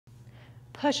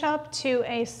push up to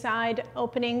a side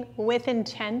opening with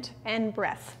intent and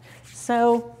breath.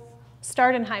 So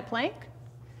start in high plank.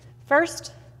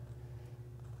 First,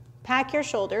 pack your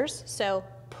shoulders, so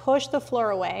push the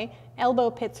floor away, elbow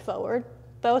pits forward,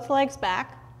 both legs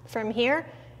back. From here,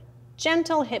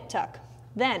 gentle hip tuck.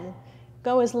 Then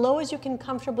go as low as you can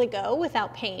comfortably go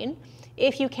without pain.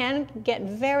 If you can, get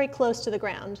very close to the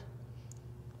ground.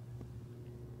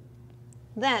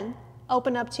 Then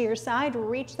open up to your side,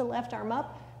 reach the left arm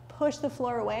up, push the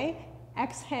floor away,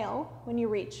 exhale when you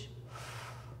reach.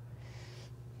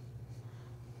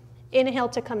 Inhale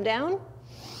to come down.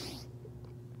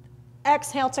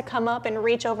 Exhale to come up and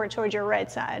reach over towards your right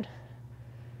side.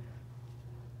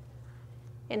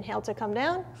 Inhale to come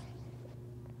down.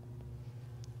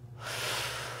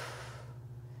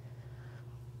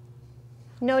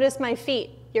 Notice my feet.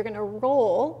 You're going to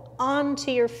roll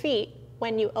onto your feet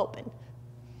when you open.